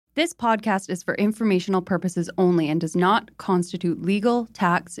This podcast is for informational purposes only and does not constitute legal,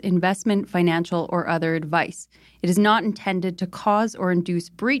 tax, investment, financial, or other advice. It is not intended to cause or induce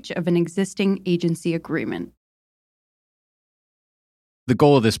breach of an existing agency agreement. The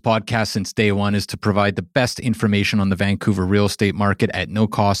goal of this podcast since day one is to provide the best information on the Vancouver real estate market at no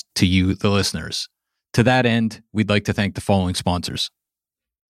cost to you, the listeners. To that end, we'd like to thank the following sponsors.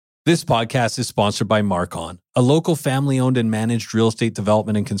 This podcast is sponsored by Marcon, a local family-owned and managed real estate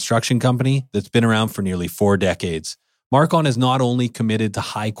development and construction company that's been around for nearly 4 decades. Marcon is not only committed to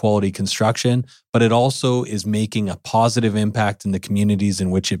high-quality construction, but it also is making a positive impact in the communities in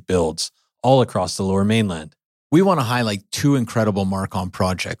which it builds, all across the Lower Mainland. We want to highlight 2 incredible Marcon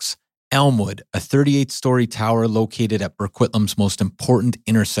projects. Elmwood, a 38-story tower located at Burquitlam's most important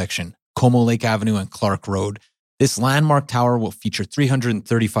intersection, Como Lake Avenue and Clark Road. This landmark tower will feature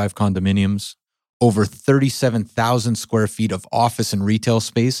 335 condominiums, over 37,000 square feet of office and retail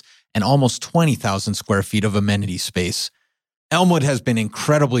space, and almost 20,000 square feet of amenity space. Elmwood has been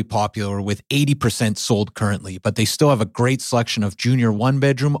incredibly popular with 80% sold currently, but they still have a great selection of junior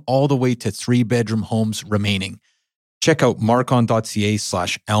 1-bedroom all the way to 3-bedroom homes remaining. Check out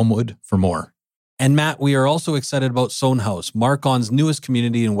marcon.ca/Elmwood for more. And Matt, we are also excited about Sohn House, Marcon's newest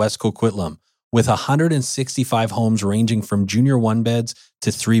community in West Coquitlam. With 165 homes ranging from junior 1-beds to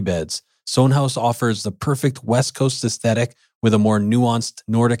 3-beds, Sohn House offers the perfect West Coast aesthetic with a more nuanced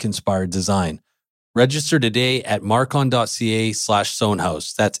Nordic-inspired design. Register today at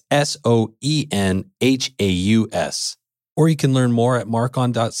marcon.ca/Sohnhaus. That's SOENHAUS. Or you can learn more at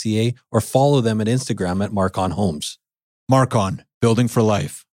marcon.ca or follow them at Instagram at Marcon Homes. Marcon, building for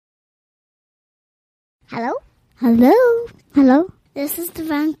life. Hello? Hello? Hello? This is the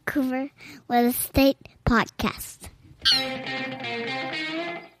Vancouver Real Estate Podcast.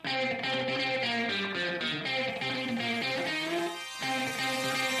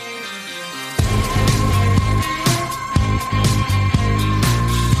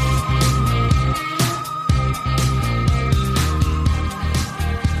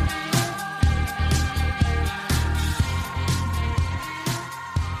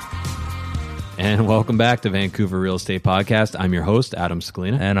 And welcome back to Vancouver Real Estate Podcast. I'm your host, Adam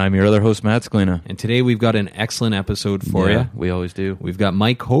Scalina. And I'm your other host, Matt Scalina. And today we've got an excellent episode for you. We always do. We've got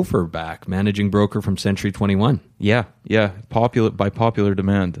Mike Hofer back, managing broker from Century 21. Yeah. By popular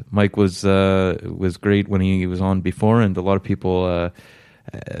demand. Mike was great when he was on before, and a lot of people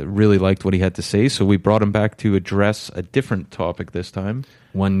really liked what he had to say. So we brought him back to address a different topic this time.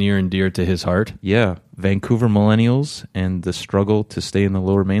 One near and dear to his heart. Yeah, Vancouver millennials and the struggle to stay in the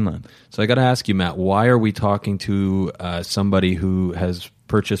Lower Mainland. So I got to ask you, Matt, why are we talking to somebody who has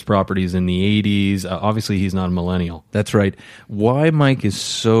purchased properties in the 80s? Obviously, he's not a millennial. That's right. Why Mike is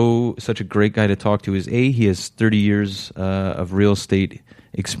such a great guy to talk to is, A, he has 30 years of real estate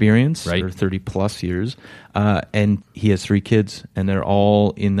experience, right, or 30 plus years, and he has 3 kids, and they're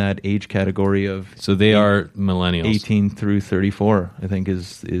all in that age category of, so they are millennials, 18 through 34, I think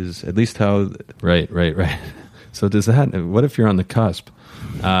is at least how. Right. So does that, what if you're on the cusp,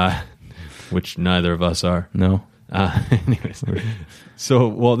 which neither of us are? No. Anyways, so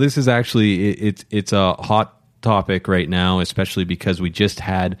well, this is actually it's a hot topic right now, especially because we just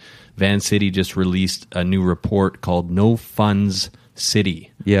had Vancity just released a new report called No Funds City.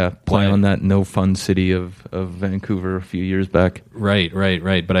 Yeah, play on that no fun city of Vancouver a few years back. Right.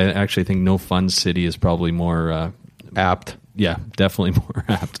 But I actually think No Fun City is probably more apt. Yeah, definitely more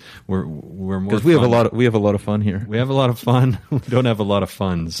apt. We're more because we have a lot of fun here. We have a lot of fun. We don't have a lot of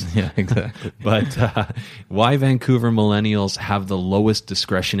funds. Yeah, exactly. But why Vancouver millennials have the lowest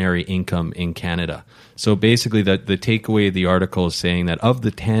discretionary income in Canada? So basically, the takeaway of the article is saying that of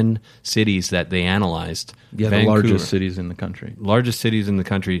the 10 cities that they analyzed, the largest cities in the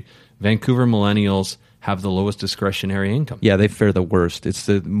country, Vancouver millennials have the lowest discretionary income. Yeah, they fare the worst. It's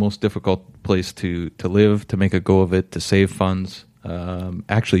the most difficult place to live, to make a go of it, to save funds,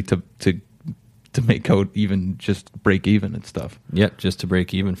 actually to make out even just break even and stuff. Yeah, just to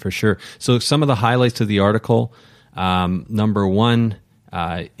break even for sure. So some of the highlights of the article, number one,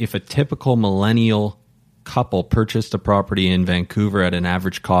 if a typical millennial couple purchased a property in Vancouver at an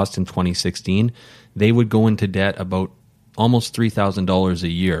average cost in 2016, they would go into debt about almost $3,000 a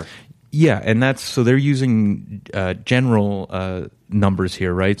year. Yeah, and so they're using general numbers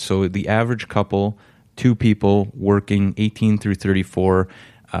here, right? So the average couple, 2 people working 18 through 34,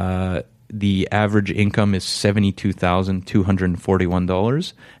 the average income is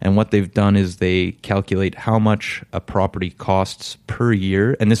 $72,241. And what they've done is they calculate how much a property costs per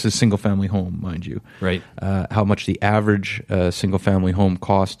year. And this is a single-family home, mind you. Right. How much the average single-family home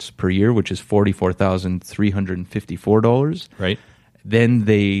costs per year, which is $44,354. Right. Then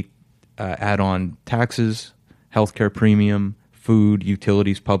they add on taxes, healthcare premium, food,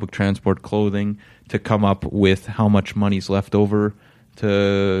 utilities, public transport, clothing, to come up with how much money's left over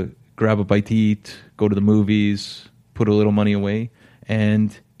to grab a bite to eat, go to the movies, put a little money away.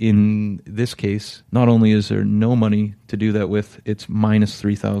 And in this case, not only is there no money to do that with, it's minus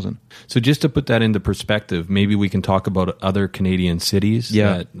 $3,000. So just to put that into perspective, maybe we can talk about other Canadian cities.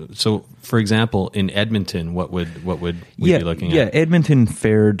 Yeah. So, for example, in Edmonton, what would we be looking at? Yeah, Edmonton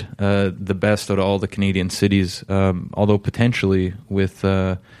fared the best out of all the Canadian cities, although potentially with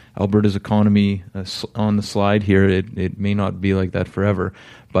Alberta's economy on the slide here, it may not be like that forever.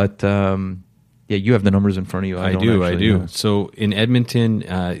 But yeah, you have the numbers in front of you. I do. So in Edmonton,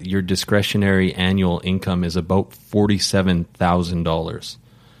 your discretionary annual income is about $47,000,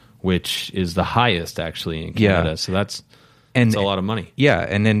 which is the highest actually in Canada. Yeah. So that's a lot of money. Yeah,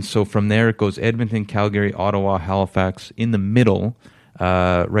 and then so from there it goes Edmonton, Calgary, Ottawa, Halifax. In the middle,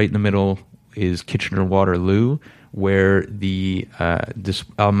 right in the middle is Kitchener-Waterloo, where the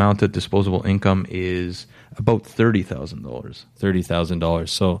amount of disposable income is about $30,000. $30,000.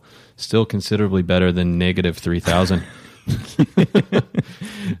 So still considerably better than negative $3,000.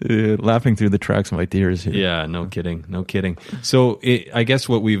 Laughing through the tracks of my tears here. Yeah, no kidding. So I guess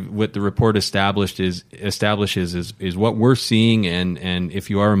what the report establishes is what we're seeing, and if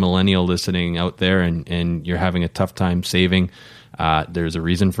you are a millennial listening out there and you're having a tough time saving, there's a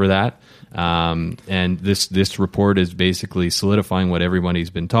reason for that. And this report is basically solidifying what everybody's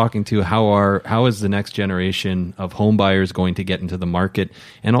been talking to. How is the next generation of home buyers going to get into the market,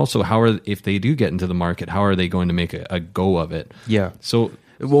 and also if they do get into the market, how are they going to make a go of it? Yeah. So,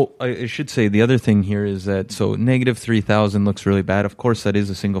 well, I should say the other thing here is that negative $3,000 looks really bad. Of course, that is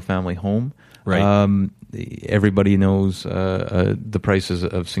a single family home. Right. Everybody knows the prices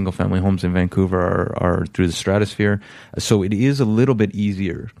of single-family homes in Vancouver are through the stratosphere. So it is a little bit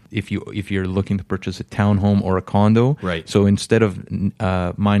easier if you're looking to purchase a townhome or a condo. Right. So instead of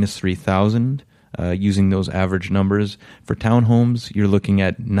minus $3,000, using those average numbers for townhomes, you're looking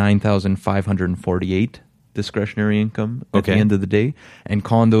at $9,548 discretionary income at the end of the day, and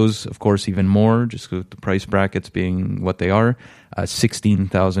condos, of course, even more, just with the price brackets being what they are,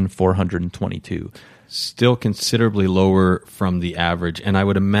 $16,422. Still considerably lower from the average. And I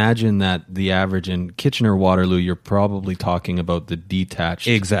would imagine that the average in Kitchener-Waterloo, you're probably talking about the detached.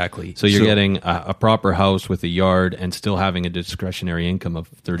 Exactly. So you're getting a proper house with a yard and still having a discretionary income of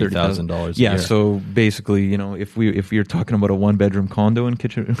 $30,000 a year. Yeah, so basically, if you're talking about a one-bedroom condo in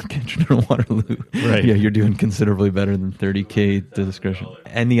Kitchener-Waterloo, right. Yeah, you're doing considerably better than $30,000 to discretion.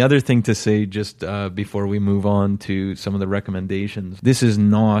 And the other thing to say, just before we move on to some of the recommendations, this is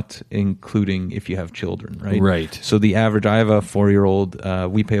not including if you have children, right? Right. So the average, I have a 4-year-old,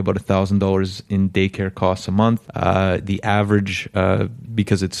 we pay about $1,000 in daycare costs a month. The average,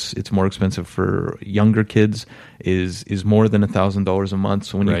 because it's more expensive for younger kids, is more than $1,000 a month.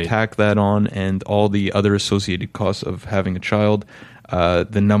 So when you tack that on and all the other associated costs of having a child,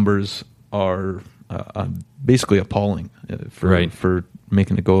 the numbers are basically appalling for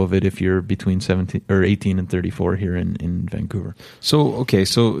making a go of it if you're between 18 and 34 here in Vancouver. So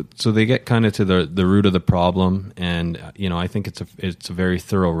they get kind of to the root of the problem, and I think it's a very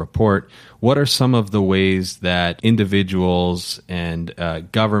thorough report. What are some of the ways that individuals and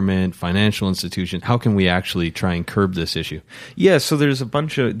government, financial institutions, how can we actually try and curb this issue? Yeah, so there's a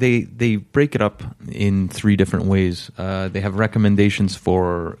bunch of they break it up in 3 different ways. They have recommendations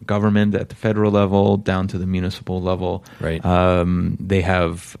for government at the federal level down to the municipal level. Right. They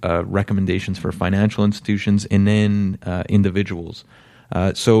have recommendations for financial institutions and then individuals.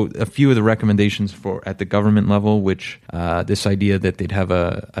 So a few of the recommendations for at the government level, which this idea that they'd have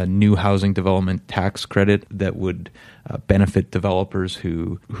a new housing development tax credit that would benefit developers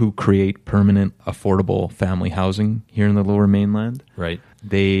who create permanent, affordable family housing here in the Lower Mainland. Right.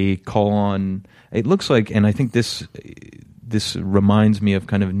 They call on, it looks like, and I think this reminds me of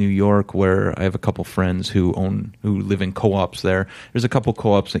kind of New York, where I have a couple friends who live in co-ops there. There's a couple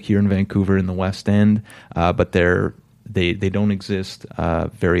co-ops here in Vancouver in the West End, but they don't exist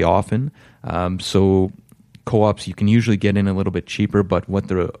very often. So co-ops you can usually get in a little bit cheaper, but what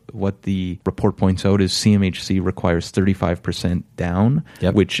the report points out is CMHC requires 35% down,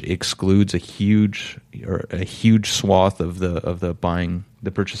 which excludes a huge swath of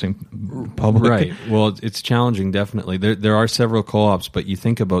the purchasing public. Right. Well, it's challenging, definitely. There are several co-ops, but you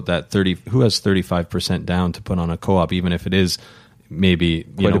think about that who has 35% down to put on a co-op, even if it is maybe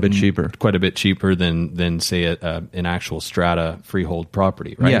quite a bit cheaper than say an actual strata freehold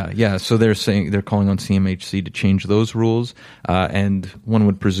property, right? Yeah. So they're calling on CMHC to change those rules, and one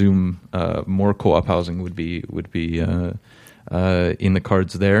would presume more co-op housing would be in the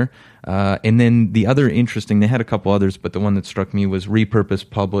cards there. And then the other interesting, they had a couple others, but the one that struck me was repurpose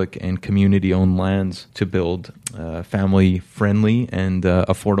public and community-owned lands to build family-friendly and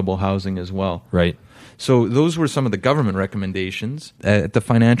affordable housing as well. Right. So those were some of the government recommendations. At the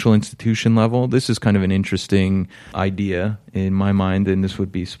financial institution level, this is kind of an interesting idea in my mind, and this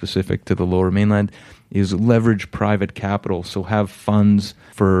would be specific to the Lower Mainland, is leverage private capital. So have funds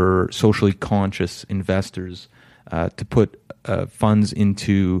for socially conscious investors to put funds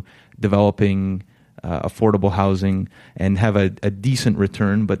into developing affordable housing and have a decent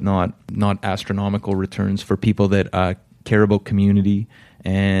return, but not astronomical returns for people that care about community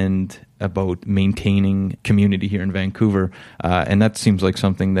and about maintaining community here in Vancouver, and that seems like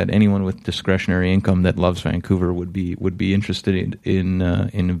something that anyone with discretionary income that loves Vancouver would be interested in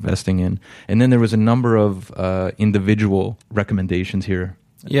investing in. And then there was a number of individual recommendations here.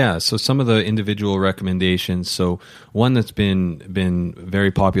 Yeah, so some of the individual recommendations. So one that's been very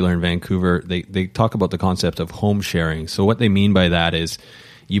popular in Vancouver, they talk about the concept of home sharing. So what they mean by that is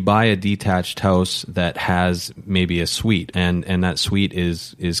you buy a detached house that has maybe a suite, and that suite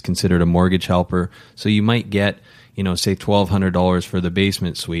is considered a mortgage helper. So you might get, say $1,200 for the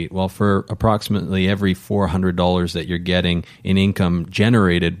basement suite. Well, for approximately every $400 that you're getting in income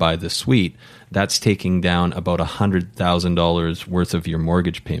generated by the suite, that's taking down about $100,000 worth of your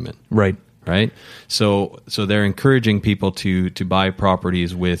mortgage payment. Right. Right. So they're encouraging people to buy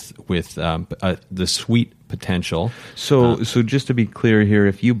properties with the suite potential. So just to be clear here,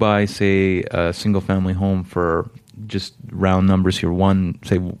 if you buy, say, a single family home for just round numbers here,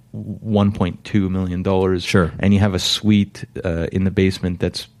 $1.2 million, sure, and you have a suite in the basement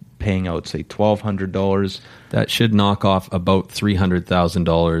that's paying out, say, $1,200, that should knock off about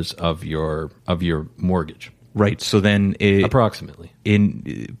 $300,000 of your mortgage. Right. So then approximately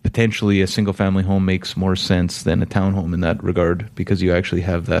potentially a single family home makes more sense than a townhome in that regard, because you actually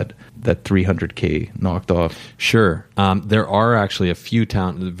have that $300K knocked off. Sure. There are actually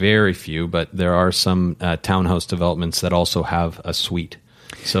very few, but there are some townhouse developments that also have a suite.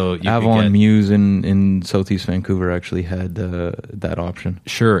 So Avalon Muse in Southeast Vancouver actually had that option.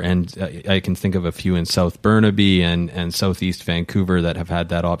 Sure, and I can think of a few in South Burnaby and Southeast Vancouver that have had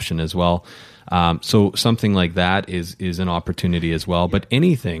that option as well. So something like that is an opportunity as well. But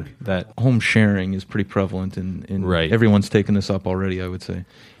anything that home sharing is pretty prevalent in right. Everyone's taken this up already, I would say.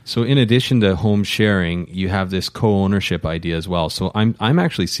 So in addition to home sharing, you have this co-ownership idea as well. So I'm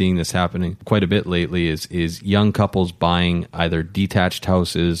actually seeing this happening quite a bit lately. Is young couples buying either detached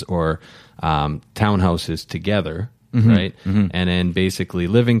houses or townhouses together. Mm-hmm. Right? Mm-hmm. And then basically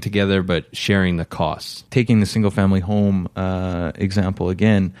living together but sharing the costs. Taking the single family home example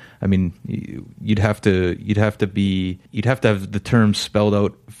again, I mean, you'd have to have the terms spelled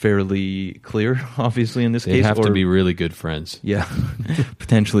out fairly clear, obviously in this case. They'd have to be really good friends. Yeah.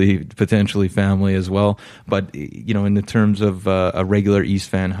 potentially family as well. But in the terms of a regular East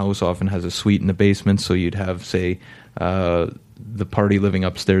Van house often has a suite in the basement, so you'd have, say, the party living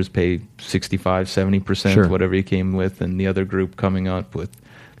upstairs pay 65-70%, sure, whatever you came with, and the other group coming up with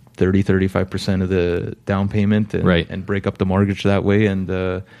 30-35% of the down payment, and, right, and break up the mortgage that way, and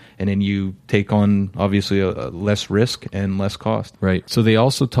then you take on obviously a less risk and less cost. Right. So they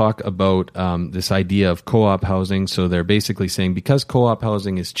also talk about this idea of co-op housing. So they're basically saying because co-op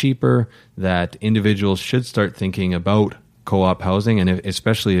housing is cheaper, that individuals should start thinking about co-op housing, and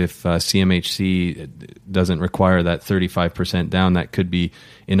especially if CMHC doesn't require that 35% down, that could be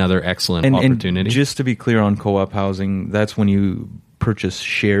another excellent opportunity. And just to be clear on co-op housing, that's when you purchase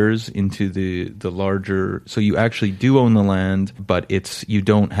shares into the larger, so you actually do own the land, but you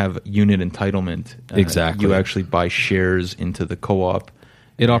don't have unit entitlement. Exactly. You actually buy shares into the co-op.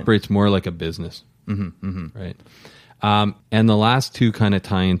 It operates more like a business. Mm-hmm, mm-hmm. Right. And the last two kind of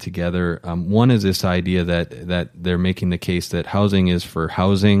tie in together. One is this idea that they're making the case that housing is for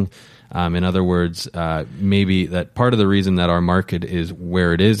housing. In other words, maybe that part of the reason that our market is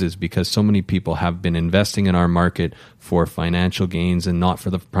where it is because so many people have been investing in our market for financial gains and not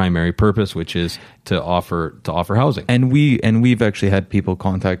for the primary purpose, which is to offer housing. And we've actually had people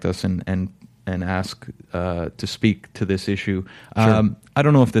contact us and ask to speak to this issue. Sure. I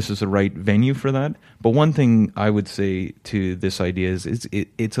don't know if this is the right venue for that, but one thing I would say to this idea is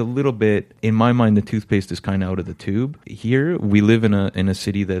it's a little bit, in my mind, the toothpaste is kind of out of the tube. Here, we live in a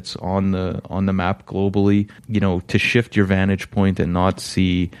city that's on the map globally. To shift your vantage point and not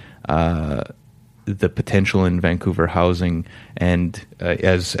see the potential in Vancouver housing, and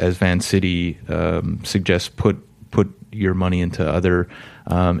as Van City suggests, put your money into other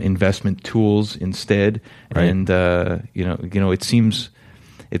investment tools instead. Right. And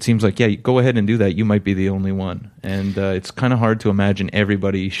it it seems like, yeah, go ahead and do that. You might be the only one. And it's kind of hard to imagine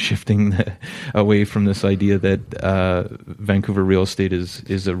everybody shifting away from this idea that Vancouver real estate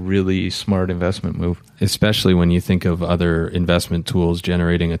is a really smart investment move. Especially when you think of other investment tools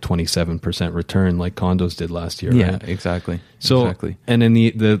generating a 27% return like condos did last year. Yeah, right? Exactly. So, exactly. And then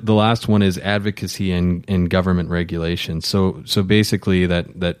the last one is advocacy and government regulation. So basically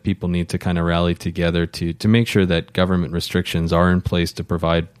that people need to kind of rally together to make sure that government restrictions are in place to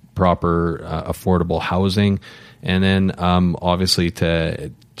provide proper affordable housing, and then obviously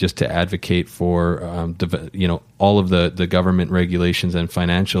to advocate for all of the government regulations and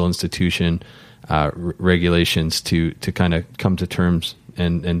financial institution regulations to kind of come to terms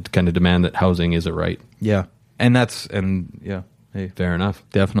and kind of demand that housing is a right. Yeah. Hey, fair enough.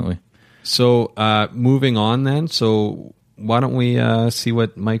 Definitely. So moving on then. So why don't we see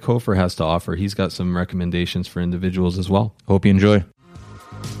what Mike Hofer has to offer? He's got some recommendations for individuals as well. Hope you enjoy.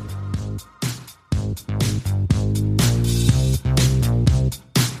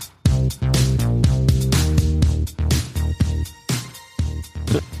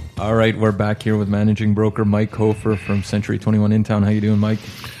 All right, we're back here with managing broker Mike Hofer from Century 21 in town. How you doing, Mike?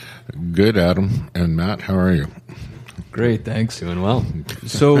 Good, Adam. And Matt, how are you? Great, thanks. Doing well.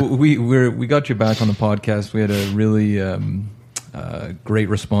 So we got you back on the podcast. We had a really great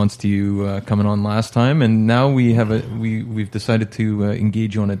response to you coming on last time, and now we've decided to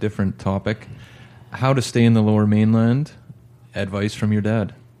engage you on a different topic: how to stay in the Lower Mainland. Advice from your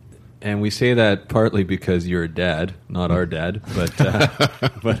dad. And we say that partly because you're a dad, not our dad,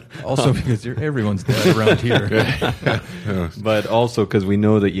 but also because everyone's dad around here. But also because we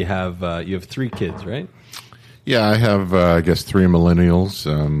know that you have 3 kids, right? Yeah, I have, I guess, 3 millennials.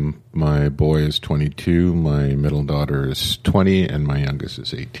 My boy is 22, my middle daughter is 20, and my youngest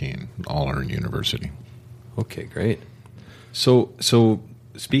is 18. All are in university. Okay, great. So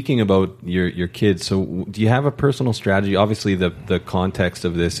speaking about your kids, so do you have a personal strategy? Obviously, the context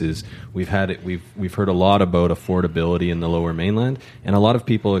of this is we've heard a lot about affordability in the Lower Mainland, and a lot of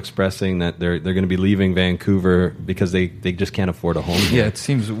people expressing that they're going to be leaving Vancouver because they just can't afford a home here. Yeah, it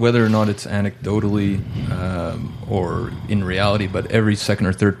seems, whether or not it's anecdotally or in reality, but every second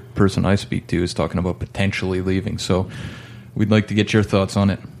or third person I speak to is talking about potentially leaving. So we'd like to get your thoughts on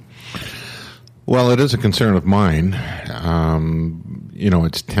it. Well, it is a concern of mine.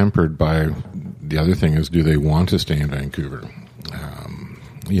 It's tempered by the other thing is, do they want to stay in Vancouver?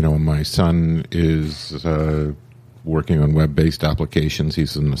 My son is working on web-based applications.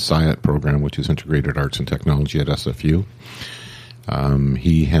 He's in the SIAT program, which is Integrated Arts and Technology at SFU.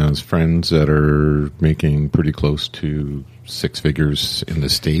 He has friends that are making pretty close to 6 figures in the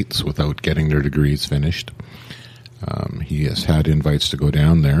States without getting their degrees finished. He has had invites to go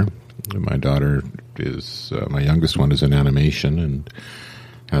down there. My daughter is, my youngest one is in animation and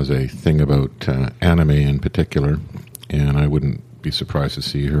has a thing about anime in particular, and I wouldn't be surprised to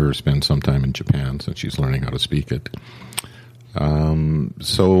see her spend some time in Japan since she's learning how to speak it.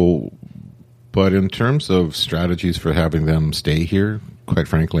 But in terms of strategies for having them stay here, quite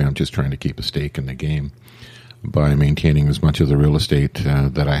frankly, I'm just trying to keep a stake in the game by maintaining as much of the real estate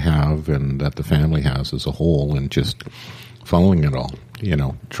that I have and that the family has as a whole, and just following it all,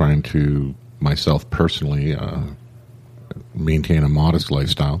 trying to, myself personally, maintain a modest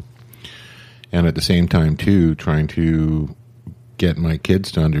lifestyle. And at the same time, too, trying to get my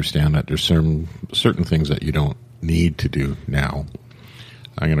kids to understand that there's certain things that you don't need to do now.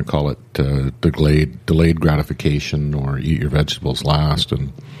 I'm going to call it delayed gratification, or eat your vegetables last,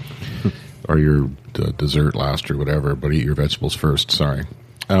 or your dessert last, or whatever, but eat your vegetables first, sorry.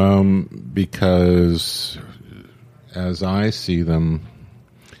 Because as I see them,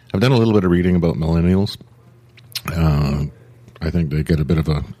 I've done a little bit of reading about millennials. I think they get a bit of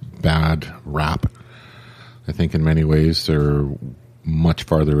a bad rap. I think in many ways they're much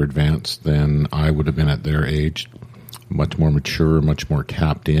farther advanced than I would have been at their age, much more mature, much more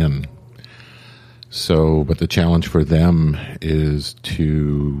tapped in. So, but the challenge for them is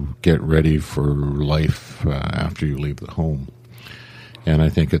to get ready for life after you leave the home. And I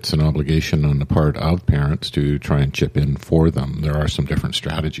think it's an obligation on the part of parents to try and chip in for them. There are some different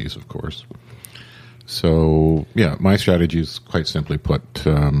strategies, of course. So, yeah, my strategy is quite simply put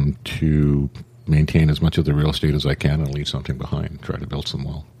to maintain as much of the real estate as I can and leave something behind, try to build some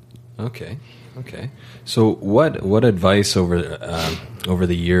wealth. Okay. So what advice over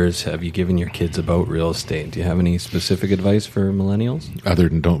the years have you given your kids about real estate? Do you have any specific advice for millennials? Other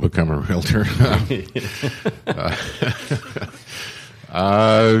than don't become a realtor.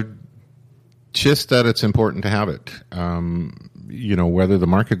 just that it's important to have it. Whether the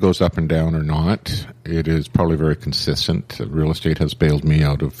market goes up and down or not, it is probably very consistent. Real estate has bailed me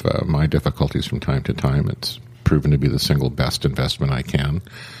out of my difficulties from time to time. It's proven to be the single best investment I can.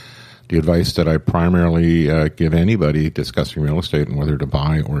 The advice that I primarily give anybody discussing real estate and whether to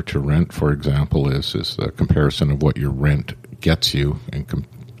buy or to rent, for example, is a comparison of what your rent gets you in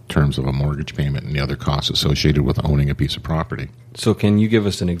terms of a mortgage payment and the other costs associated with owning a piece of property. So can you give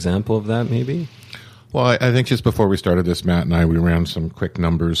us an example of that, maybe? Well, I think just before we started this, Matt and I, we ran some quick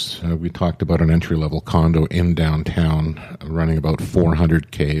numbers. We talked about an entry-level condo in downtown running about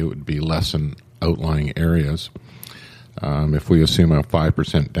 $400K. It would be less in outlying areas. If we assume a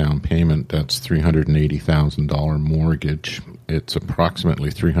 5% down payment, that's $380,000 mortgage. It's approximately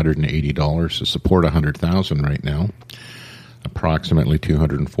 $380 to support $100,000 right now. Approximately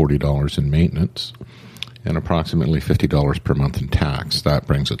 $240 in maintenance. And approximately $50 per month in tax. That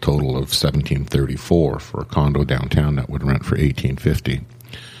brings a total of $1,734 for a condo downtown that would rent for $1,850.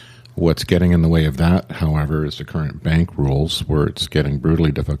 What's getting in the way of that, however, is the current bank rules, where it's getting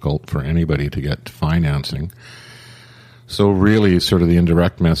brutally difficult for anybody to get financing. So really, sort of the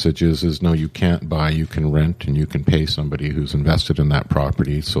indirect message is no, you can't buy, you can rent, and you can pay somebody who's invested in that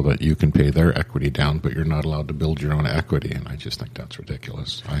property so that you can pay their equity down, but you're not allowed to build your own equity, and I just think that's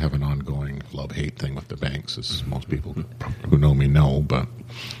ridiculous. I have an ongoing love-hate thing with the banks, as most people who know me know, but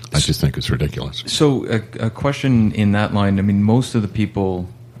I just think it's ridiculous. So a question in that line, I mean, most of the people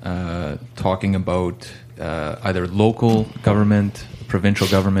talking about either local government, provincial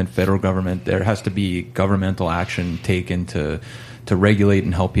government, federal government, there has to be governmental action taken to regulate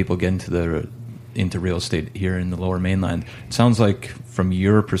and help people get into real estate here in the Lower Mainland. It sounds like, from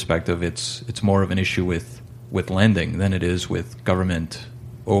your perspective, it's more of an issue with lending than it is with government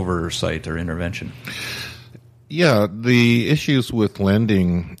oversight or intervention. Yeah, the issues with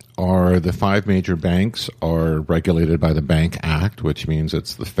lending are the 5 major banks are regulated by the Bank Act, which means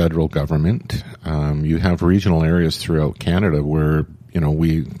it's the federal government. You have regional areas throughout Canada where,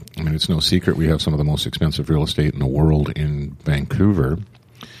 it's no secret we have some of the most expensive real estate in the world in Vancouver.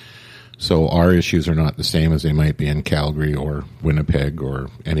 So our issues are not the same as they might be in Calgary or Winnipeg or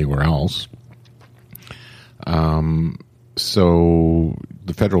anywhere else. So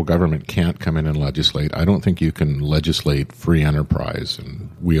the federal government can't come in and legislate. I don't think you can legislate free enterprise. And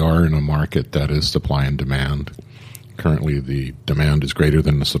we are in a market that is supply and demand. Currently, the demand is greater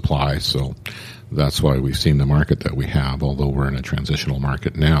than the supply, so that's why we've seen the market that we have, although we're in a transitional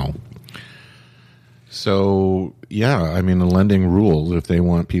market now. So, the lending rules, if they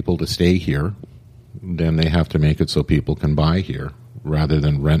want people to stay here, then they have to make it so people can buy here rather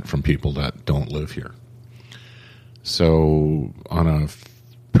than rent from people that don't live here. So on a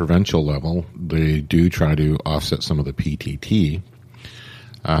provincial level, they do try to offset some of the PTT.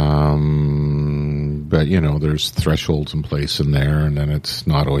 But, there's thresholds in place in there, and then it's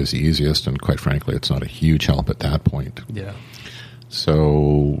not always the easiest, and quite frankly, it's not a huge help at that point. Yeah.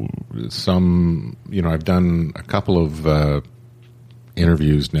 So I've done a couple of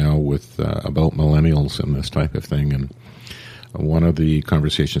interviews now with about millennials and this type of thing, and one of the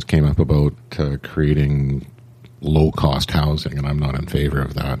conversations came up about creating low-cost housing, and I'm not in favor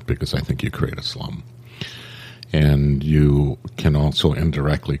of that because I think you create a slum. And you can also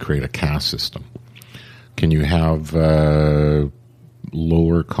indirectly create a caste system. Can you have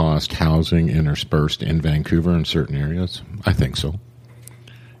lower-cost housing interspersed in Vancouver in certain areas? I think so.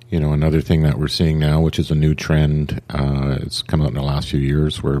 Another thing that we're seeing now, which is a new trend, it's come out in the last few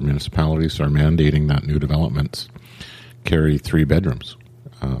years, where municipalities are mandating that new developments carry 3 bedrooms.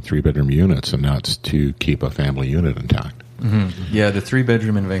 3-bedroom units, and that's to keep a family unit intact. Mm-hmm. Yeah, the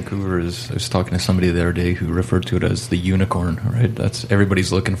 3-bedroom in Vancouver I was talking to somebody the other day who referred to it as the unicorn, right? That's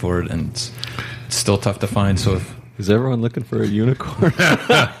everybody's looking for it, and it's still tough to find. So is everyone looking for a unicorn?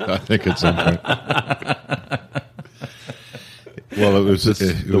 I think it's something. Well, it was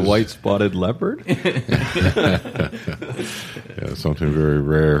the white-spotted leopard. Yeah, something very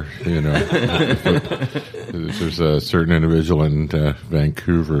rare. There's a certain individual in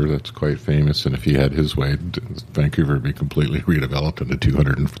Vancouver that's quite famous, and if he had his way, Vancouver would be completely redeveloped into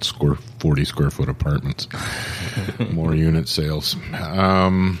 240 square foot apartments. More unit sales.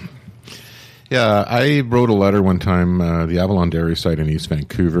 I wrote a letter one time. The Avalon Dairy site in East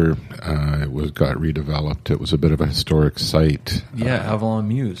Vancouver got redeveloped. It was a bit of a historic site. Yeah, Avalon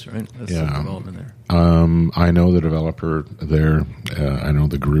Muse, right? That's the development there. I know the developer there. I know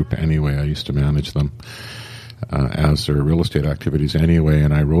the group anyway. I used to manage them as their real estate activities anyway,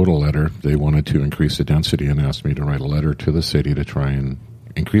 and I wrote a letter. They wanted to increase the density and asked me to write a letter to the city to try and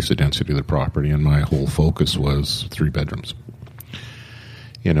increase the density of the property, and my whole focus was 3 bedrooms.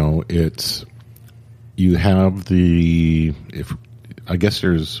 you have we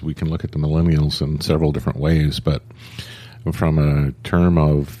can look at the millennials in several different ways, but from a term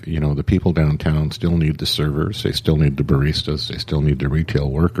of, the people downtown still need the servers, they still need the baristas, they still need the retail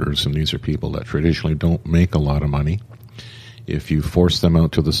workers, and these are people that traditionally don't make a lot of money. If you force them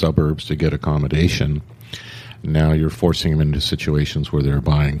out to the suburbs to get accommodation, now you're forcing them into situations where they're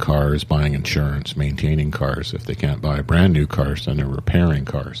buying cars, buying insurance, maintaining cars. If they can't buy brand new cars, then they're repairing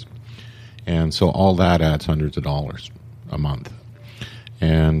cars. And so all that adds hundreds of dollars a month.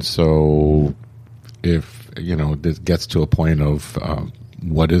 And so if this gets to a point of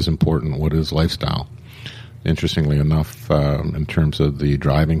what is important, what is lifestyle. Interestingly enough, in terms of the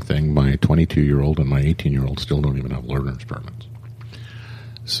driving thing, my 22-year-old and my 18-year-old still don't even have learner's permits.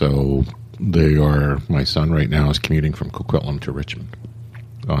 So my son right now is commuting from Coquitlam to Richmond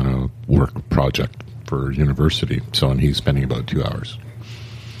on a work project for university. And he's spending about 2 hours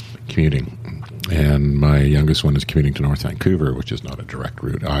commuting. And my youngest one is commuting to North Vancouver, which is not a direct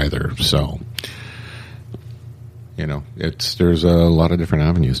route either. So, there's a lot of different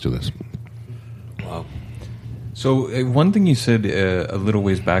avenues to this. Wow. So one thing you said a little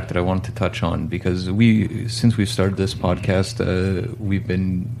ways back that I wanted to touch on, because since we've started this podcast, we've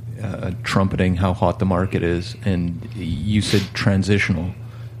been trumpeting how hot the market is, and you said transitional.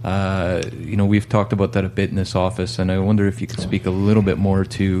 We've talked about that a bit in this office, and I wonder if you could speak a little bit more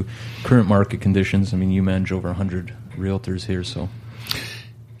to current market conditions. I mean, you manage over 100 realtors here, so...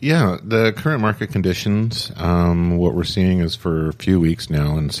 Yeah, the current market conditions, what we're seeing is for a few weeks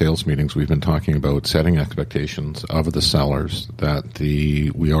now in sales meetings, we've been talking about setting expectations of the sellers that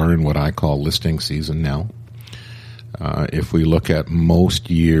we are in what I call listing season now. If we look at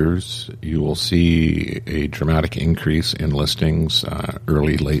most years, you will see a dramatic increase in listings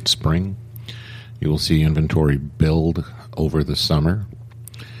early, late spring. You will see inventory build over the summer.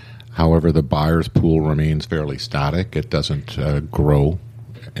 However, the buyer's pool remains fairly static. It doesn't grow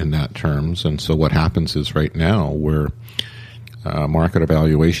in that terms. And so what happens is right now where market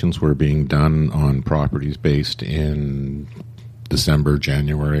evaluations were being done on properties based in December,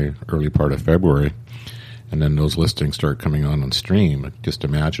 January, early part of February, and then those listings start coming on stream. Just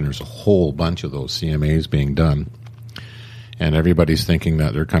imagine there's a whole bunch of those CMAs being done, and everybody's thinking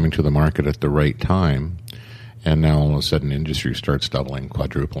that they're coming to the market at the right time, and now all of a sudden industry starts doubling,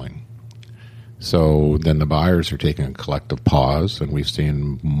 quadrupling. So then the buyers are taking a collective pause, and we've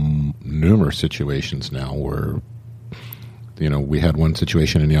seen numerous situations now where, we had one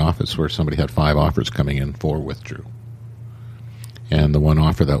situation in the office where somebody had 5 offers coming in, 4 withdrew. And the one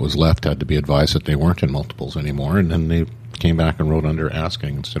offer that was left had to be advised that they weren't in multiples anymore, and then they came back and wrote under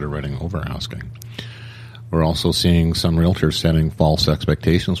asking instead of writing over asking. We're also seeing some realtors setting false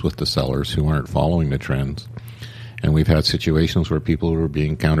expectations with the sellers who aren't following the trends. And we've had situations where people were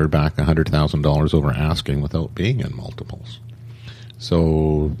being countered back $100,000 over asking without being in multiples.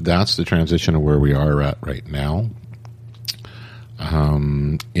 So that's the transition of where we are at right now.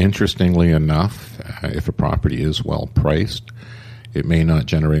 Interestingly enough, if a property is well priced, it may not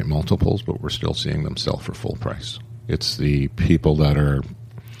generate multiples, but we're still seeing them sell for full price. It's the people that are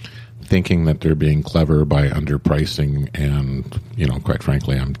thinking that they're being clever by underpricing, and, quite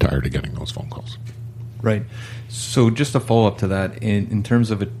frankly, I'm tired of getting those phone calls. Right. So just a follow-up to that, in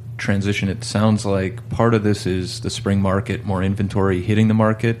terms of a transition, it sounds like part of this is the spring market, more inventory hitting the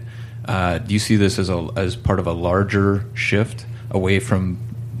market. Do you see this as part of a larger shift away from,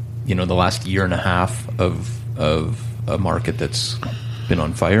 the last year and a half of a market that's been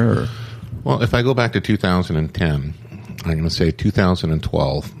on fire? Or? Well, if I go back to 2010, I'm going to say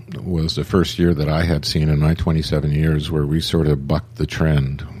 2012 was the first year that I had seen in my 27 years where we sort of bucked the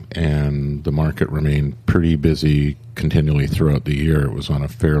trend, and the market remained pretty busy continually throughout the year. It was on a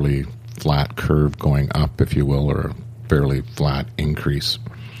fairly flat curve going up, if you will, or a fairly flat increase.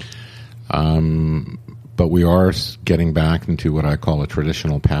 But we are getting back into what I call a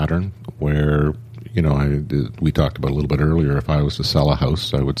traditional pattern where, we talked about a little bit earlier, if I was to sell a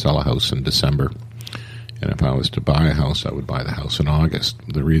house, I would sell a house in December. And if I was to buy a house, I would buy the house in August.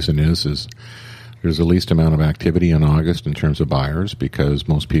 The reason is there's the least amount of activity in August in terms of buyers because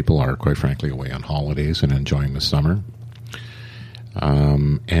most people are, quite frankly, away on holidays and enjoying the summer.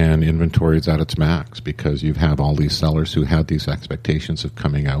 And inventory is at its max because you have all these sellers who had these expectations of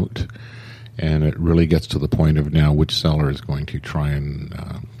coming out. And it really gets to the point of now which seller is going to try and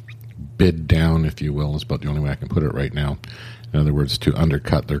bid down, if you will, is about the only way I can put it right now. In other words, to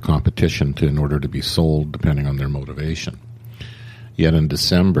undercut their competition in order to be sold, depending on their motivation. Yet in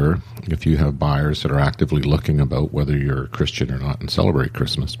December, if you have buyers that are actively looking about whether you're a Christian or not and celebrate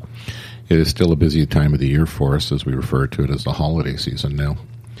Christmas, it is still a busy time of the year for us, as we refer to it as the holiday season now.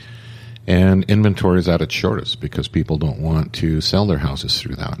 And inventory is at its shortest because people don't want to sell their houses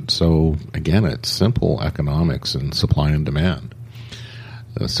through that. So again, it's simple economics and supply and demand.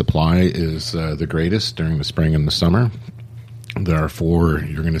 Supply is the greatest during the spring and the summer. Therefore,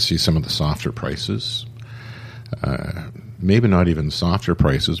 you're going to see some of the softer prices. Maybe not even softer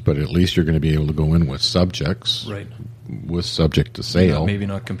prices, but at least you're going to be able to go in with subjects. Right. With subject to sale. Maybe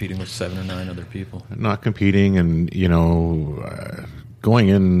not competing with 7 or 9 other people. Not competing and, going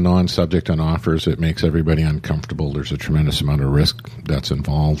in non-subject on offers, it makes everybody uncomfortable. There's a tremendous amount of risk that's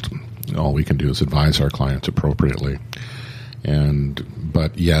involved. All we can do is advise our clients appropriately.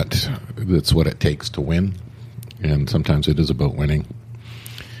 But yet, that's what it takes to win. And sometimes it is about winning.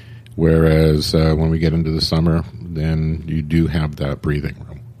 Whereas when we get into the summer, then you do have that breathing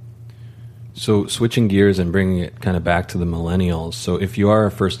room. So switching gears and bringing it kind of back to the millennials. So if you are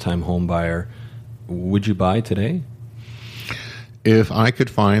a first-time home buyer, would you buy today? If I could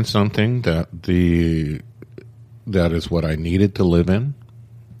find something that is what I needed to live in,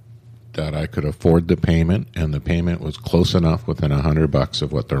 that I could afford the payment, and the payment was close enough within $100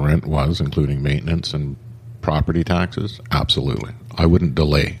 of what the rent was, including maintenance and property taxes, absolutely. I wouldn't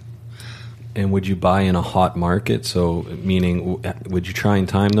delay. And would you buy in a hot market? So meaning, would you try and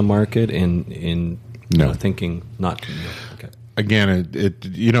time the market in no. Thinking not? No. Okay. Again,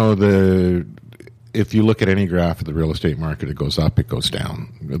 if you look at any graph of the real estate market, it goes up, it goes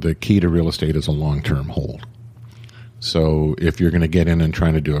down. The key to real estate is a long-term hold. So if you're going to get in and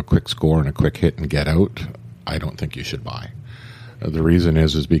trying to do a quick score and a quick hit and get out, I don't think you should buy. The reason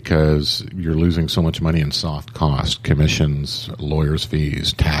is because you're losing so much money in soft costs, commissions, lawyers'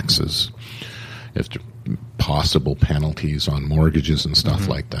 fees, taxes, if possible penalties on mortgages and stuff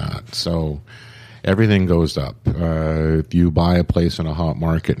like that. So everything goes up. If you buy a place in a hot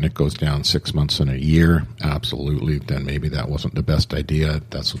market and it goes down 6 months in a year, absolutely, then maybe that wasn't the best idea.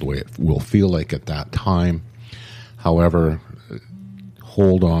 That's the way it will feel like at that time. However,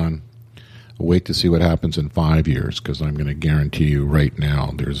 hold on. Wait to see what happens in 5 years, because I'm going to guarantee you right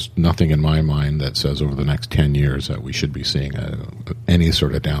now there's nothing in my mind that says over the next 10 years that we should be seeing any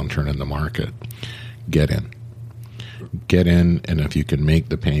sort of downturn in the market. Get in. Get in, and if you can make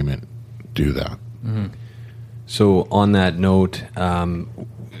the payment, do that. Mm-hmm. So on that note,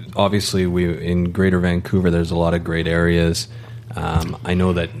 obviously in Greater Vancouver there's a lot of great areas. I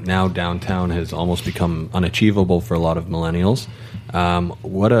know that now downtown has almost become unachievable for a lot of millennials.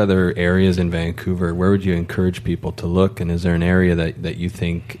 What other areas in Vancouver, where would you encourage people to look? And is there an area that you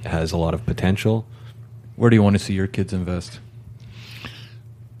think has a lot of potential? Where do you want to see your kids invest?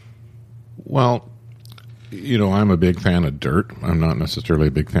 Well, I'm a big fan of dirt. I'm not necessarily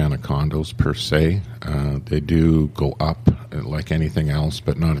a big fan of condos per se. They do go up like anything else,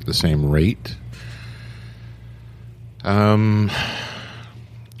 but not at the same rate. I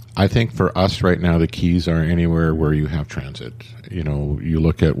think for us right now, the keys are anywhere where you have transit. You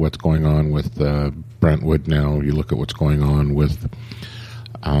look at what's going on with Brentwood now. You look at what's going on with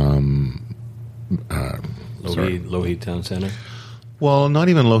Lougheed Town Center. Well, not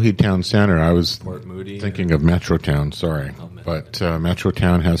even Lougheed Town Center. I was Port Moody, thinking of Metrotown. Sorry, but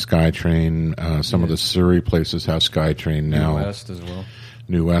Metrotown has SkyTrain. Some of the Surrey places have SkyTrain now. New West as well.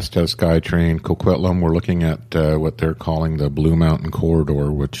 New West has SkyTrain. Coquitlam, we're looking at what they're calling the Blue Mountain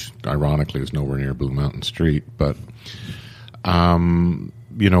Corridor, which ironically is nowhere near Blue Mountain Street. But,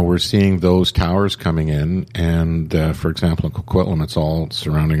 we're seeing those towers coming in. And, for example, in Coquitlam, it's all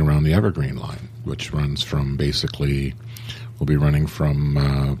surrounding around the Evergreen line, which runs from will be running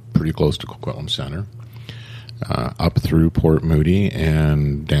from pretty close to Coquitlam Center, up through Port Moody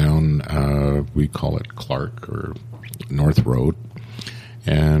and down, we call it Clark or North Road.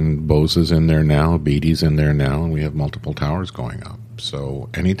 And Bose is in there now, Beatty's in there now, and we have multiple towers going up. So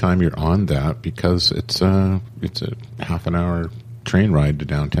anytime you're on that, because it's a half an hour train ride to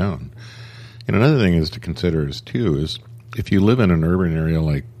downtown. And another thing is to consider is if you live in an urban area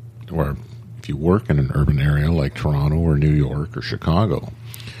or if you work in an urban area like Toronto or New York or Chicago,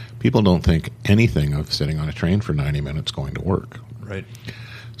 people don't think anything of sitting on a train for 90 minutes going to work. Right.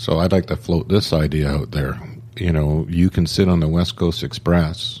 So I'd like to float this idea out there. You can sit on the West Coast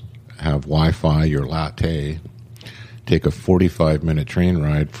Express, have Wi-Fi, your latte, take a 45-minute train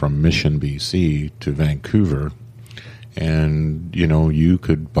ride from Mission, BC to Vancouver, and, you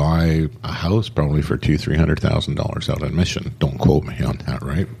could buy a house probably for $200,000-$300,000 out in Mission. Don't quote me on that,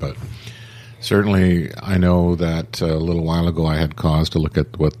 right? But certainly I know that a little while ago I had cause to look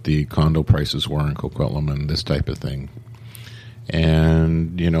at what the condo prices were in Coquitlam and this type of thing.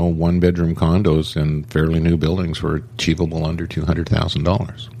 And, one-bedroom condos in fairly new buildings were achievable under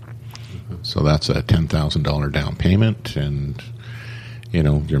 $200,000. So that's a $10,000 down payment. And,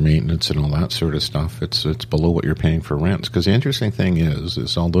 your maintenance and all that sort of stuff, it's below what you're paying for rents. Because the interesting thing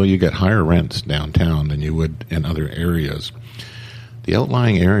is although you get higher rents downtown than you would in other areas, the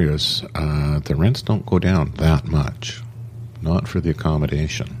outlying areas, the rents don't go down that much, not for the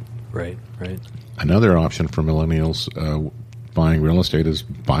accommodation. Right. Another option for millennials buying real estate is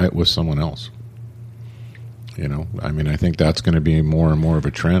buy it with someone else. I think that's going to be more and more of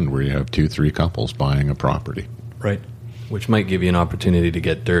a trend where you have 2-3 couples buying a property. Right. Which might give you an opportunity to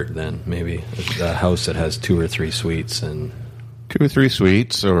get dirt then, maybe. A house that has 2 or 3 suites. 2 or 3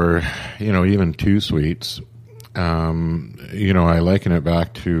 suites, or, even 2 suites. I liken it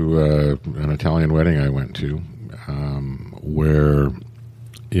back to an Italian wedding I went to, where,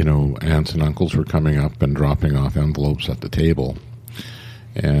 aunts and uncles were coming up and dropping off envelopes at the table.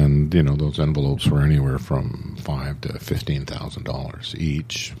 And, those envelopes were anywhere from $5,000 to $15,000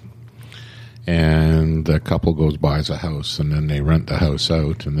 each. And the couple goes buys a house, and then they rent the house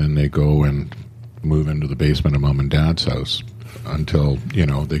out, and then they go and move into the basement of mom and dad's house until,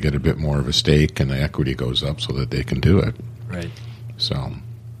 they get a bit more of a stake and the equity goes up so that they can do it. Right. So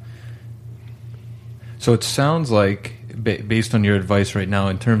it sounds like, based on your advice right now,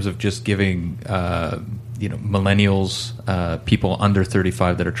 in terms of just giving, millennials, people under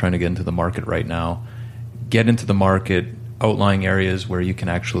 35 that are trying to get into the market right now, get into the market, outlying areas where you can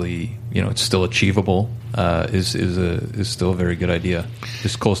actually, it's still achievable, is still a very good idea.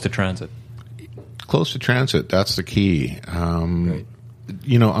 Just close to transit. Close to transit, that's the key. Right. And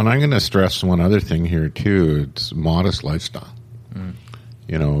I'm going to stress one other thing here too. It's modest lifestyle.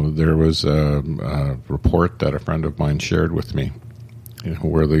 There was a report that a friend of mine shared with me,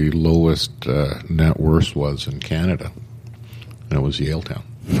 where the lowest net worth was in Canada, and it was Yaletown.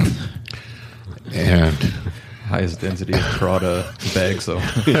 And highest density of Prada bags, though.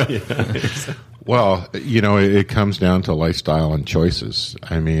 Well, it comes down to lifestyle and choices.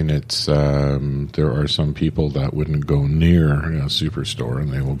 I mean, it's there are some people that wouldn't go near a superstore,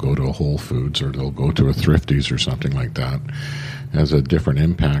 and they will go to a Whole Foods, or they'll go to a Thrifties or something like that. It has a different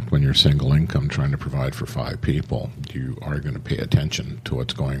impact when you're single income trying to provide for 5 people. You are going to pay attention to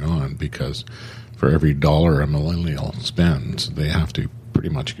what's going on, because for every dollar a millennial spends, they have to pretty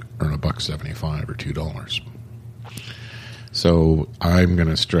much earn $1.75 or $2. So I'm going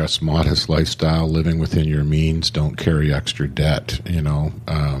to stress modest lifestyle, living within your means, don't carry extra debt.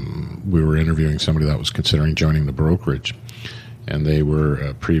 We were interviewing somebody that was considering joining the brokerage, and they were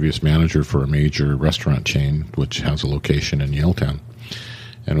a previous manager for a major restaurant chain, which has a location in Yaletown.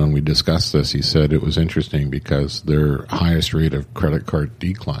 And when we discussed this, he said it was interesting because their highest rate of credit card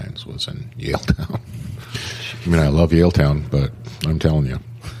declines was in Yaletown. I mean, I love Yaletown, but I'm telling you.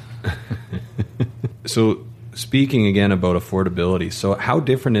 So, speaking again about affordability, so how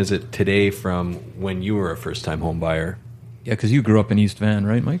different is it today from when you were a first-time home buyer? Yeah, because you grew up in East Van,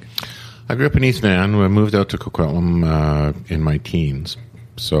 right, Mike? I grew up in East Van. I moved out to Coquitlam in my teens.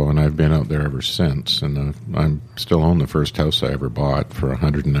 And I've been out there ever since. And I still own the first house I ever bought for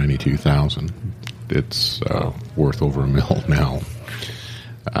 $192,000. It's worth over $1 million now.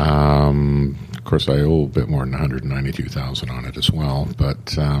 Of course, I owe a bit more than $192,000 on it as well.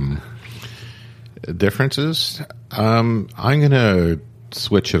 But differences, I'm going to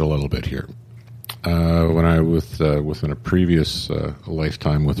switch it a little bit here. When I within a previous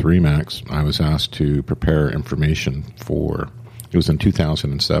lifetime with RE/MAX, I was asked to prepare information for. It was in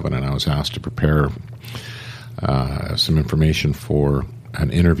 2007, and I was asked to prepare some information for an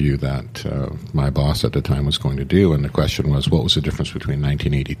interview that my boss at the time was going to do. And the question was, what was the difference between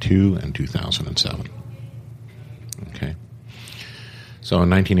 1982 and 2007? Okay. So in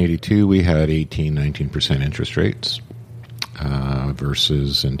 1982, we had 19% interest rates.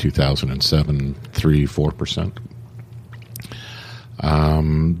 Versus in 2007, 3-4%.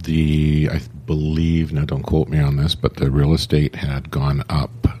 I believe, now don't quote me on this, but the real estate had gone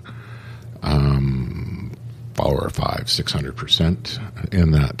up 600%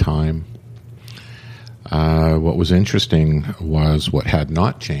 in that time. What was interesting was what had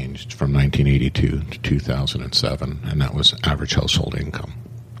not changed from 1982 to 2007, and that was average household income.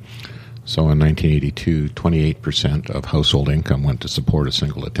 So in 1982, 28% of household income went to support a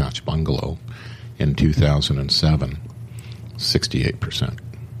single attached bungalow. In 2007, 68%.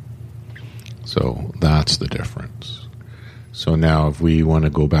 So that's the difference. So now if we want to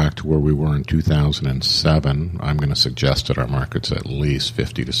go back to where we were in 2007, I'm going to suggest that our market's at least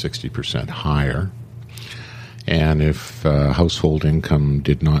 50 to 60% higher. And if household income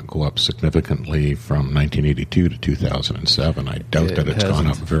did not go up significantly from 1982 to 2007, I doubt that it's gone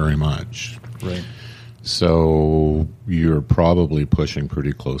up very much. Right. So you're probably pushing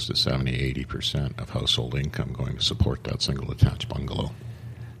pretty close to 70-80% of household income going to support that single attached bungalow.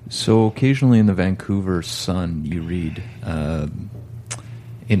 So occasionally in the Vancouver Sun, you read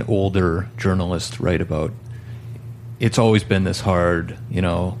an older journalist write about, it's always been this hard,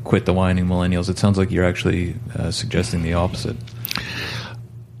 quit the whining millennials. It sounds like you're actually suggesting the opposite.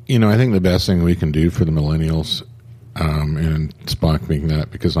 I think the best thing we can do for the millennials, and Spock being that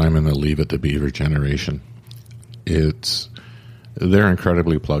because I'm in the Leave It to Beaver generation, they're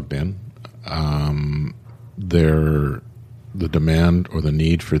incredibly plugged in. The demand or the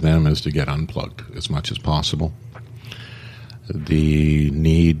need for them is to get unplugged as much as possible. They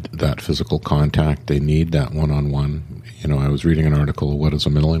need that physical contact. They need that one-on-one. I was reading an article, what does a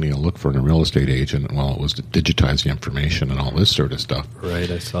millennial look for in a real estate agent? Well, it was to digitize the information and all this sort of stuff. Right,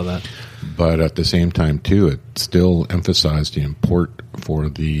 I saw that. But at the same time, too, it still emphasized the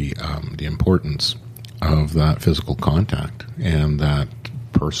importance of that physical contact and that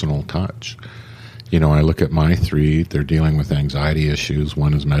personal touch. I look at my three, they're dealing with anxiety issues.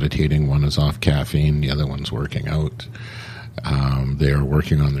 One is meditating, one is off caffeine, the other one's working out. They are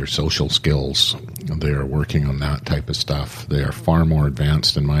working on their social skills. They are working on that type of stuff. They are far more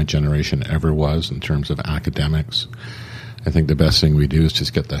advanced than my generation ever was in terms of academics. I think the best thing we do is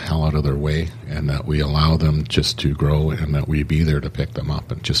just get the hell out of their way and that we allow them just to grow and that we be there to pick them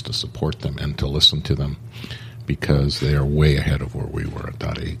up and just to support them and to listen to them because they are way ahead of where we were at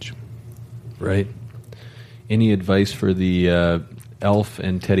that age. Right. Any advice for the Elf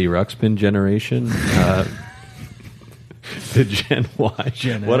and Teddy Ruxpin generation? The Gen Y.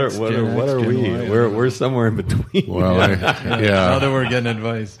 What are we? We're somewhere in between. Well, Now that we're getting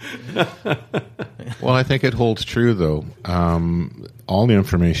advice. Well, I think it holds true, though. All the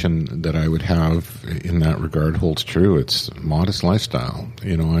information that I would have in that regard holds true. It's modest lifestyle.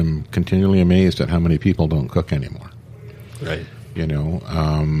 I'm continually amazed at how many people don't cook anymore. Right.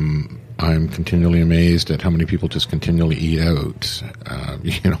 I'm continually amazed at how many people just continually eat out.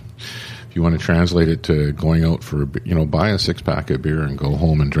 If you want to translate it to going out for, buy a 6-pack of beer and go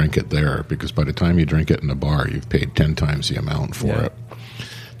home and drink it there, because by the time you drink it in a bar, you've paid 10 times the amount for it.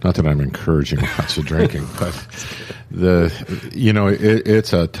 Not that I'm encouraging lots of drinking, but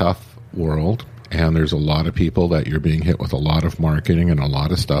it's a tough world, and there's a lot of people that you're being hit with a lot of marketing and a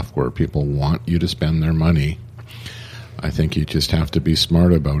lot of stuff where people want you to spend their money. I think you just have to be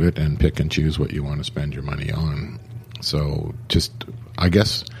smart about it and pick and choose what you want to spend your money on. So I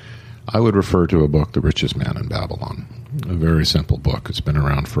guess I would refer to a book, The Richest Man in Babylon. A very simple book. It's been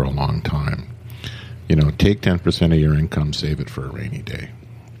around for a long time. Take 10% of your income, save it for a rainy day.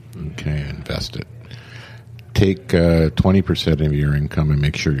 Okay, invest it. Take 20% of your income and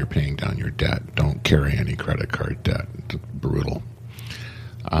make sure you're paying down your debt. Don't carry any credit card debt. It's brutal.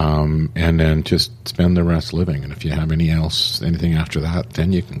 And then just spend the rest living. And if you have anything after that,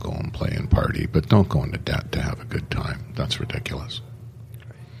 then you can go and play and party. But don't go into debt to have a good time. That's ridiculous.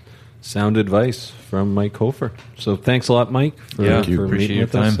 Sound advice from Mike Hofer. So thanks a lot, Mike, for meeting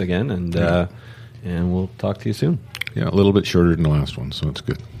with us again. And we'll talk to you soon. Yeah, a little bit shorter than the last one, so it's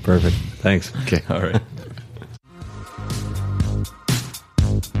good. Perfect. Thanks. Okay. All right.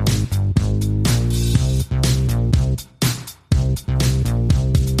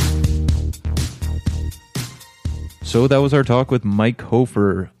 So that was our talk with Mike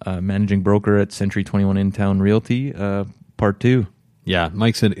Hofer, managing broker at Century 21 In Town Realty, part 2. Yeah,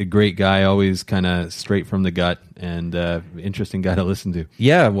 Mike's a great guy, always kind of straight from the gut, and interesting guy to listen to.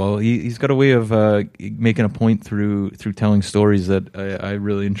 Yeah, well, he's got a way of making a point through telling stories that I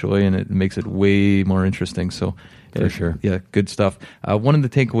really enjoy, and it makes it way more interesting. So, for sure, yeah, good stuff. One of the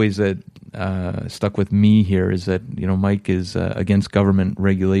takeaways that stuck with me here is that Mike is against government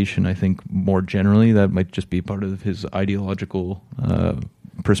regulation. I think more generally that might just be part of his ideological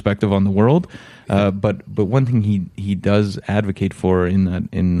perspective on the world. But one thing he does advocate for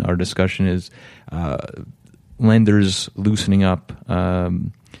in our discussion is lenders loosening up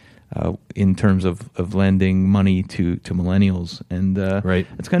in terms of lending money to millennials, and right.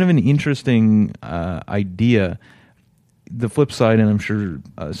 It's kind of an interesting idea. The flip side, and I'm sure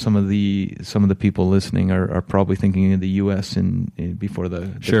some of the people listening are probably thinking of the U.S. before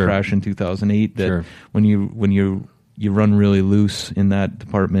the crash in 2008. That when you run really loose in that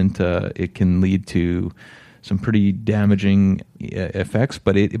department, it can lead to some pretty damaging effects.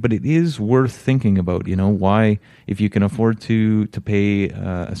 But it is worth thinking about. Why, if you can afford to pay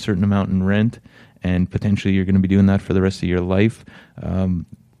a certain amount in rent, and potentially you're going to be doing that for the rest of your life.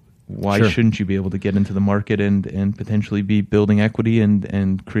 why Sure. shouldn't you be able to get into the market and potentially be building equity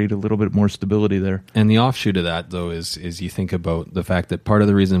and create a little bit more stability there? And the offshoot of that, though, is you think about the fact that part of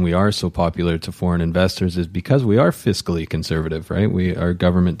the reason we are so popular to foreign investors is because we are fiscally conservative, right? Our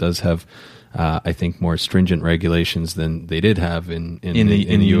government does have, I think, more stringent regulations than they did have in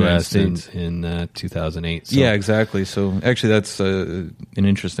the U.S. in 2008. So Yeah, exactly. So actually, that's an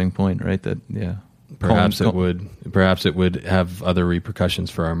interesting point, right? That perhaps it would have other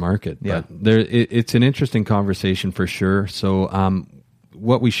repercussions for our market. Yeah. But it's an interesting conversation for sure. So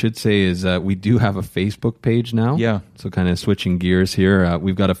what we should say is we do have a Facebook page now. Yeah. So kind of switching gears here,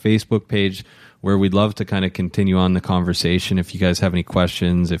 we've got a Facebook page where we'd love to kind of continue on the conversation. If you guys have any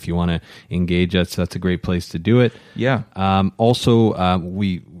questions, if you want to engage us, that's a great place to do it. Yeah. Also,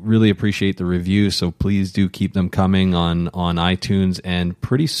 we really appreciate the reviews, so please do keep them coming on iTunes. And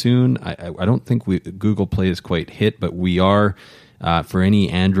pretty soon, I don't think Google Play is quite hit, but we are, for any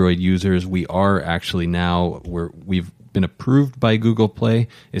Android users, we are actually now, we've been approved by Google Play.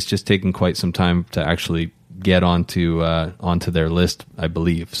 It's just taken quite some time to actually get onto their list, I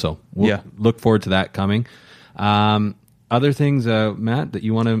believe. So we'll look forward to that coming. Other things, Matt, that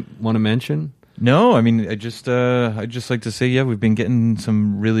you want to mention? No, I mean, I'd just like to say, we've been getting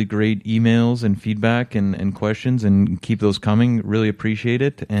some really great emails and feedback and questions, and keep those coming. Really appreciate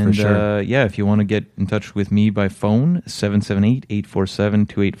it. And For sure. if you want to get in touch with me by phone,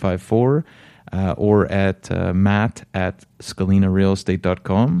 778-847-2854, or at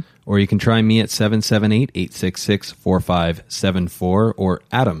matt@scalinarealestate.com. Or you can try me at 778-866-4574 or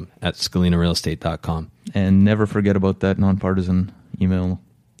adam@scalinarealestate.com. And never forget about that nonpartisan email.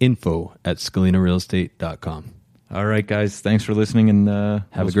 info@scalinarealestate.com. All right, guys. Thanks for listening, and Have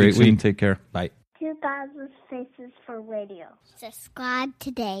we'll a great speak soon. week. Take care. Bye. 2000 Faces for Radio. Subscribe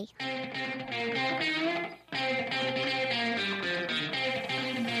today.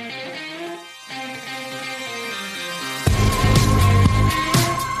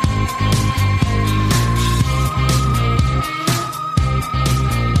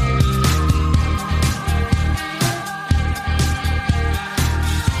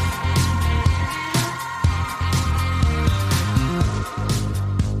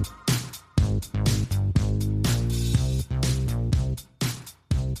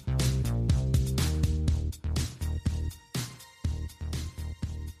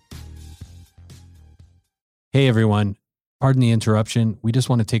 Hey everyone, pardon the interruption. We just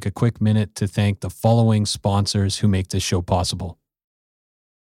want to take a quick minute to thank the following sponsors who make this show possible.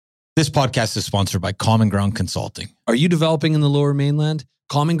 This podcast is sponsored by Common Ground Consulting. Are you developing in the Lower Mainland?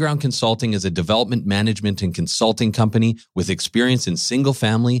 Common Ground Consulting is a development management and consulting company with experience in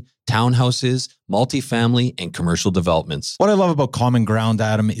single-family, townhouses, multifamily, and commercial developments. What I love about Common Ground,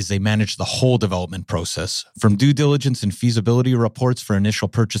 Adam, is they manage the whole development process, from due diligence and feasibility reports for initial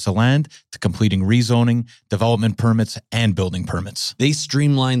purchase of land to completing rezoning, development permits, and building permits. They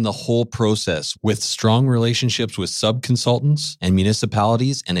streamline the whole process with strong relationships with sub-consultants and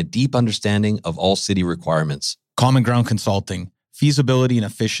municipalities and a deep understanding of all city requirements. Common Ground Consulting. Feasibility and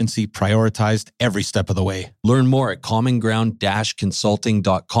efficiency prioritized every step of the way. Learn more at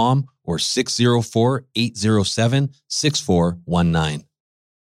commonground-consulting.com or 604-807-6419.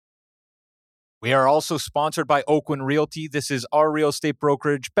 We are also sponsored by Oakwyn Realty. This is our real estate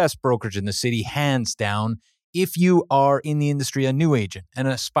brokerage, best brokerage in the city, hands down. If you are in the industry, a new agent, an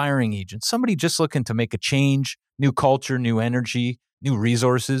aspiring agent, somebody just looking to make a change, new culture, new energy, new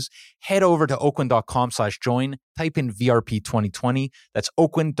resources, head over to oakwyn.com/join, type in VRP 2020. That's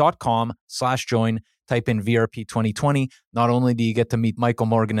oakwyn.com/join, type in VRP 2020. Not only do you get to meet Michael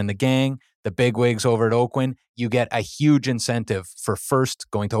Morgan and the gang, the bigwigs over at Oakwyn, you get a huge incentive for first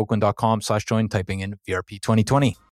going to oakwyn.com/join, typing in VRP 2020.